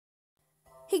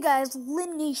Hey guys,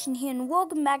 Lynn Nation here, and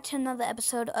welcome back to another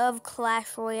episode of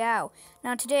Clash Royale.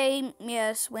 Now today,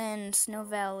 yes, when Snow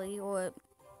Valley or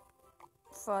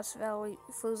Frost Valley,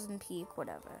 Frozen Peak,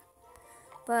 whatever.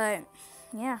 But,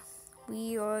 yeah,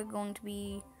 we are going to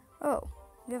be,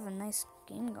 we have a nice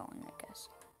game going, I guess.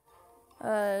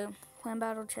 Clan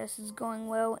Battle Chess is going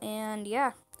well, and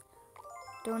yeah,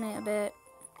 donate a bit.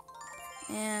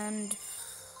 And,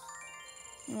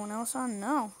 anyone else on?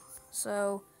 No.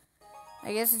 So,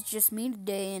 I guess it's just me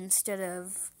today instead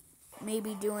of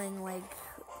maybe doing like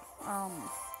a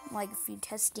few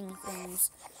testing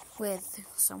things with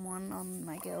someone on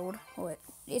my guild. Or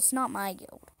it's not my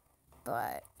guild,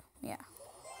 but yeah.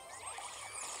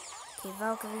 Okay,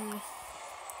 Valkyrie,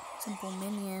 simple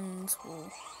minions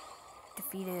will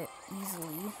defeat it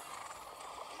easily.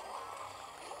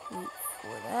 Wait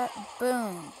for that.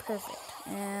 Boom, perfect.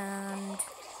 And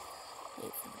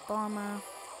wait for the bomber.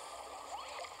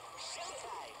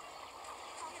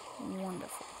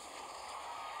 Wonderful.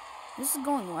 This is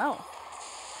going well.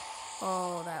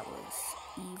 Oh, that was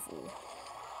evil.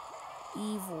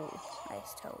 Evil, I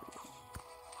tell you.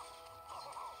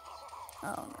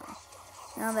 Oh no.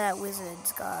 Now that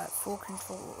wizard's got full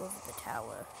control over the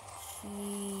tower.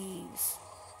 Jeez.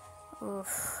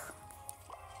 Oof.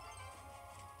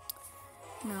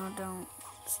 No, don't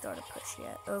start a push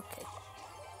yet. Okay.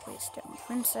 Place down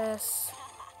princess.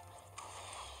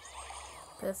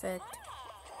 Perfect.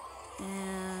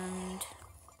 And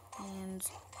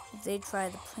if they try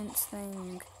the prince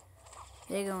thing,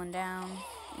 they're going down,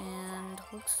 and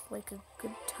looks like a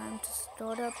good time to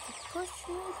start up the push,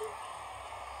 maybe?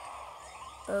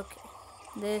 Okay,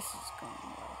 this is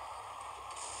going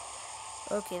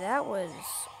well. Okay, that was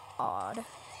odd.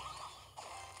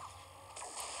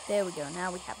 There we go,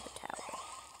 now we have the tower.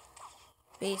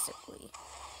 Basically.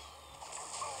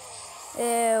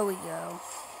 There we go.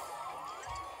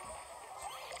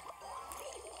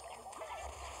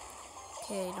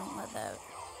 Okay, don't let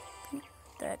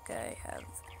that guy have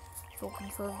full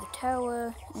control of the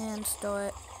tower, and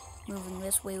start moving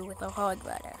this way with a hog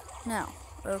rider. Now,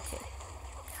 okay,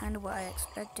 kind of what I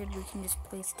expected. We can just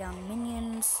place down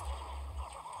minions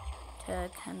to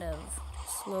kind of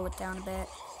slow it down a bit.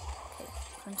 Okay,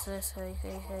 princess,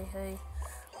 hey.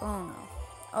 Oh no,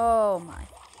 oh my.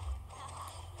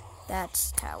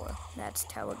 That's tower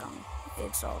gone.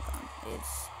 It's all gone.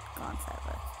 It's gone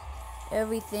forever.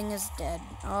 Everything is dead.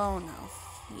 Oh no.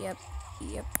 Yep.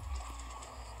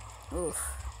 Oof.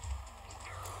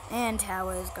 And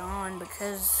tower is gone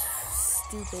because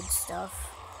stupid stuff.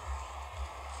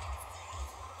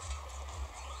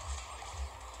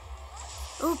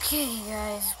 Okay,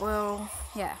 guys. Well,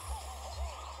 yeah.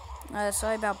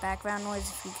 Sorry about background noise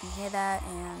if you can hear that,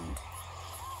 and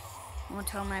I'm gonna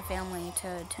tell my family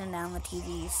to turn down the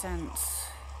TV since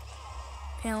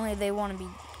apparently they want to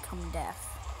become deaf.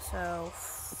 So,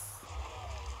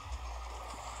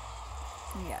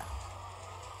 yeah.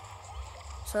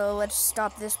 So let's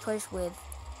stop this push with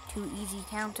 2 easy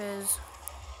counters.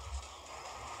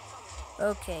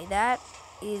 Okay, that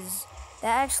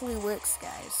actually works,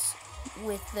 guys,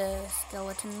 with the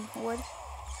skeleton horde.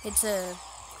 It's a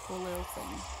cool little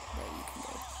thing that you can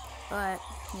do. But,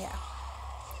 yeah.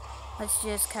 Let's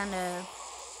just kind of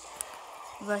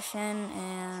rush in.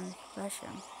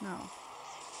 No.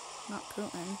 Not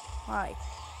Putin. Why?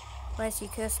 Why has he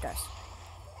cursed us?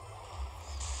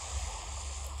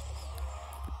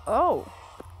 Oh.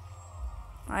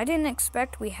 I didn't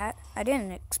expect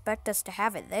us to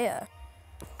have it there.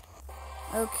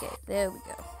 Okay, there we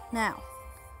go. Now,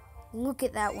 look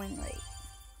at that win rate.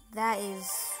 That is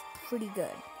pretty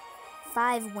good.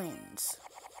 5 wins.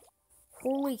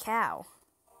 Holy cow.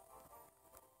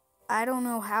 I don't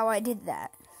know how I did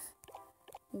that.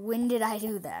 When did I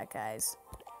do that, guys?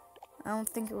 I don't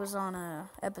think it was on a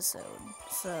episode,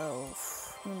 so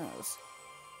who knows.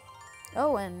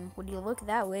 Oh, and would you look at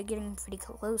that, we're getting pretty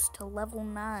close to level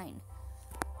 9.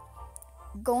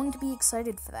 Going to be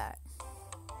excited for that.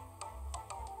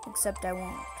 Except I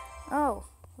won't. Oh,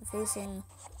 we're facing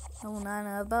level 9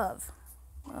 or above.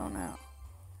 Oh no.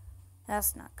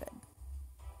 That's not good.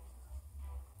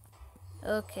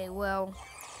 Okay, well,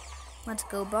 let's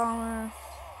go bomber.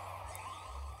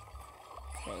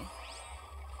 Okay.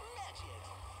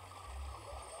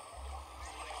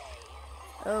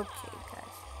 Okay,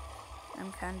 guys.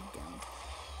 I'm kind of doomed.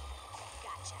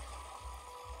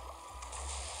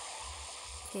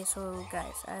 Okay, so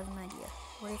guys, I have an idea.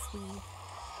 What if we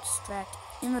distract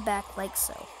in the back like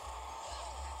so?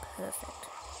 Perfect.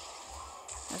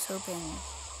 I was hoping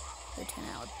it would turn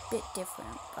out a bit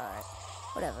different, but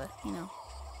whatever, you know.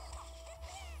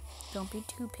 Don't be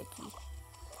too picky.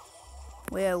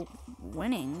 we're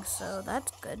winning, so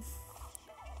that's good.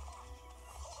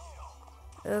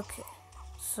 Okay,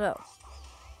 so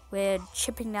we're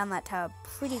chipping down that tower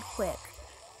pretty quick.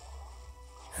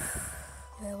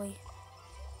 Really?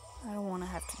 I don't want to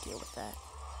have to deal with that.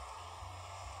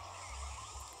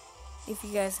 If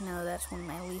you guys know, that's one of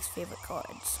my least favorite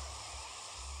cards.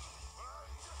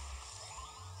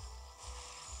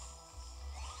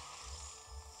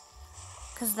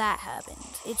 Because that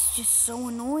happened. It's just so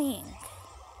annoying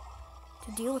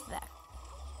to deal with that.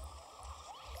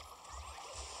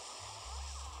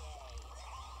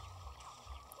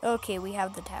 Okay, we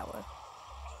have the tower.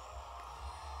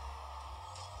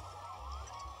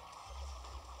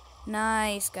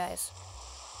 Nice, guys.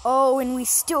 Oh, and we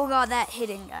still got that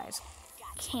hidden, guys.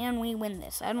 Can we win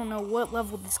this? I don't know what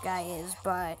level this guy is,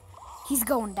 but he's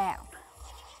going down.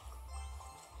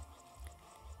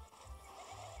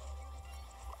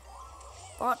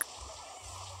 Fuck.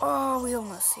 Oh, we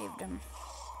almost saved him.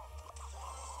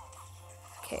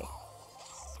 Okay.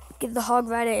 Get the hog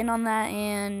rider in on that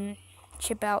and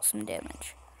chip out some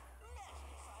damage.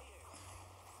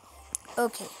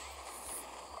 Okay.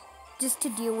 Just to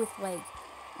deal with, like,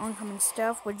 oncoming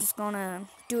stuff, we're just gonna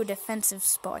do a defensive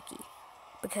Sparky.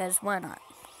 Because why not?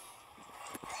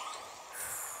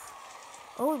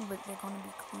 Oh, but they're gonna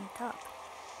be clumped up.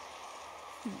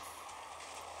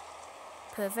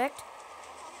 Perfect.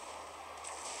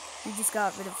 We just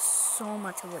got rid of so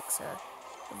much elixir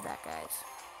of that, guys.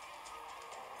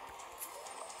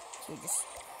 So just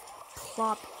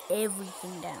plop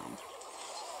everything down.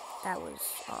 That was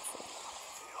awful.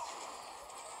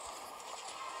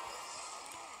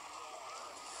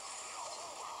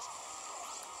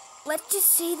 Let's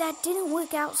just say that didn't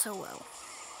work out so well.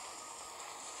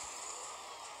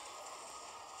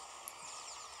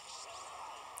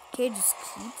 Okay, just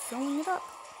keep filling it up.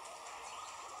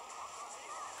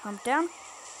 Pump down.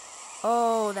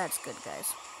 Oh, that's good,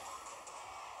 guys.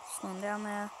 Slow him down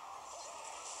there.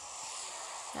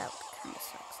 That kind of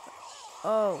sucks, though.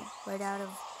 Oh, right out of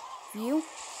view.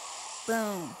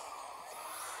 Boom.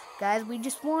 Guys, we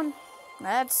just won.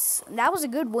 That was a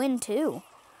good win, too.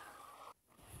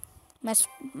 The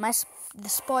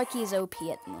Sparky is OP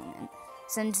at the moment,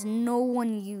 since no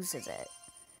one uses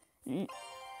it.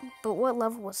 But what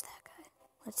level was that guy?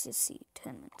 Let's just see.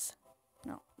 Tournaments.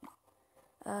 No.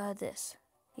 This.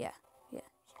 Yeah.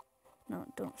 No,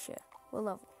 don't share. What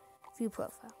level? View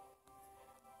profile.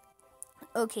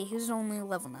 Okay, he's only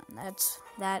level 9.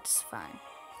 That's fine.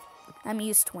 I'm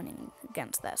used to winning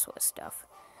against that sort of stuff.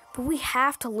 But we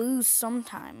have to lose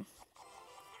sometime.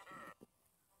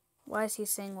 Why is he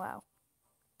saying wow?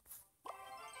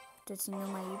 Does he know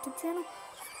my YouTube channel?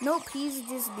 Nope, he's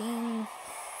just being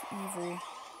evil.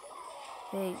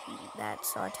 Hey,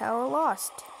 that's our tower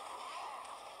lost.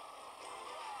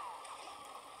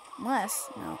 Unless,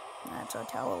 no, that's our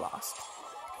tower lost.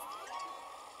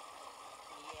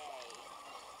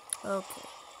 Okay.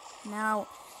 Now,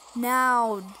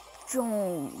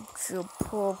 don't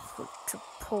Chipotle.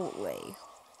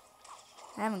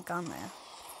 I haven't gone there,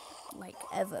 like,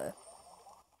 ever.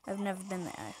 I've never been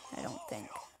there, I don't think.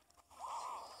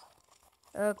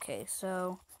 Okay,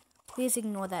 so, please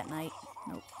ignore that knight.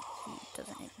 Nope, he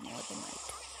doesn't ignore the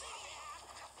knight.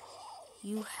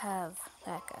 You have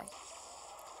that guy.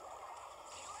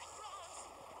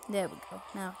 There we go,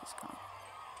 now he's gone.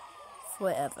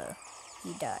 Forever.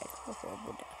 He died a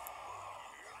horrible death.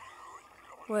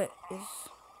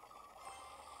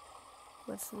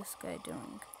 What's this guy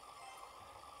doing?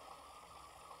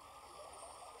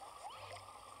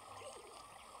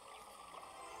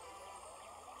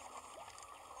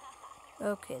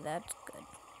 Okay, that's good.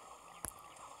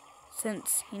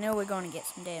 Since, we're going to get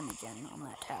some damage in on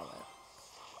that tower.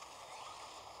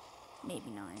 Maybe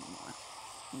not anymore.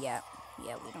 Yeah, we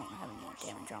don't have any more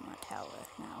damage on that tower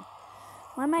now.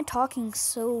 Why am I talking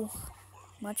so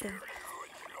much of...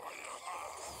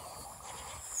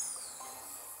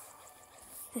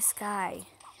 This guy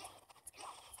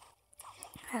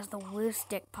has the worst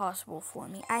deck possible for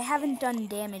me. I haven't done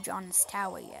damage on this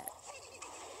tower yet.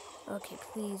 Okay,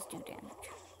 please do damage.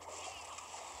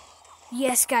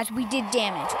 Yes, guys, we did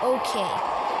damage. Okay.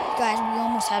 Guys, we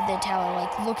almost have the tower.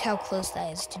 Like, look how close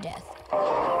that is to death.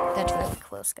 That's really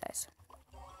close, guys.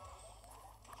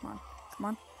 Come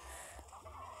on.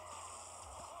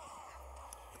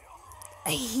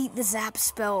 I hate the zap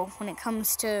spell when it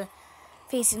comes to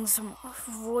facing some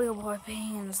Royal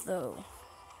Barbarians, though.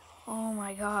 Oh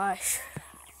my gosh.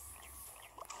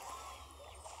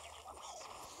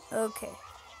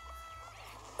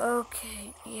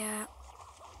 Okay, yeah.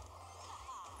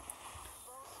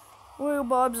 Royal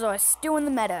Barbs are still in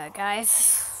the meta,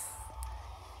 guys.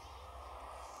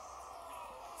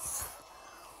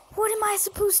 What am I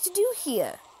supposed to do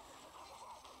here?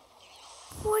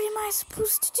 What am I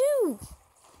supposed to do?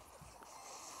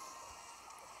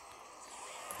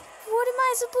 What am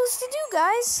I supposed to do,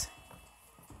 guys?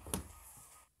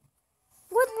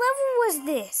 What level was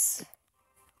this?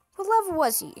 What level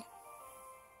was he?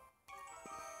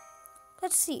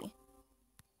 Let's see.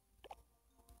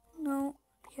 No.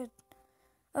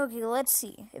 Okay, let's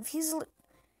see. If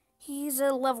he's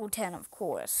a level 10, of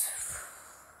course.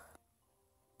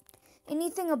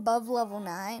 Anything above level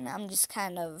 9, I'm just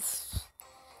kind of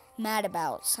mad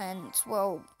about, since,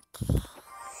 well,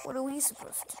 what are we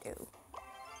supposed to do?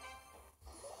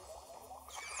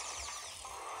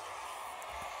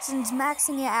 Since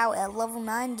maxing it out at level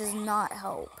 9 does not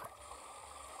help.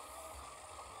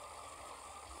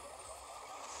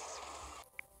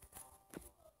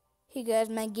 Hey guys,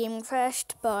 my game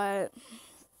crashed, but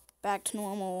back to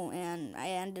normal, and I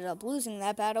ended up losing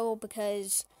that battle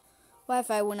because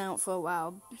Wi-Fi went out for a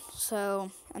while.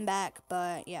 So, I'm back,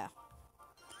 but yeah.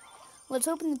 Let's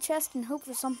open the chest and hope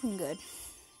for something good.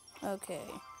 Okay.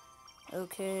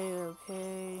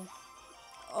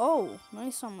 Oh,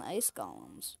 nice on the ice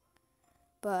golems.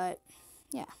 But,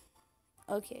 yeah.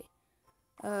 Okay.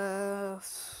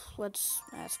 Let's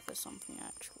ask for something,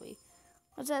 actually.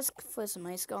 Let's ask for some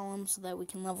ice golems so that we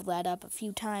can level that up a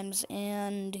few times,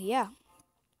 and yeah.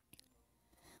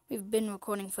 We've been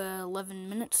recording for 11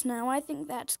 minutes now. I think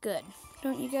that's good.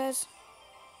 Don't you guys?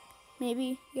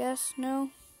 Maybe? Yes? No?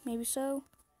 Maybe so?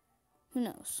 Who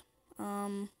knows?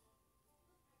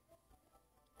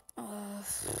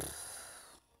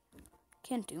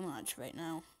 Can't do much right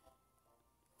now.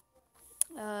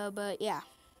 But yeah.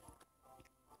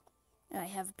 I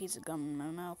have a piece of gum in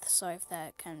my mouth. Sorry if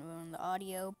that kind of ruined the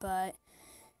audio, but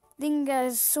thank you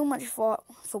guys so much for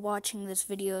watching this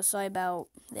video. Sorry about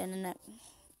the internet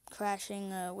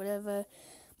crashing or whatever,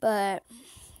 but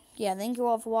yeah, thank you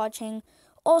all for watching.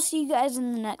 I'll see you guys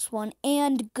in the next one,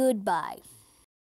 and goodbye.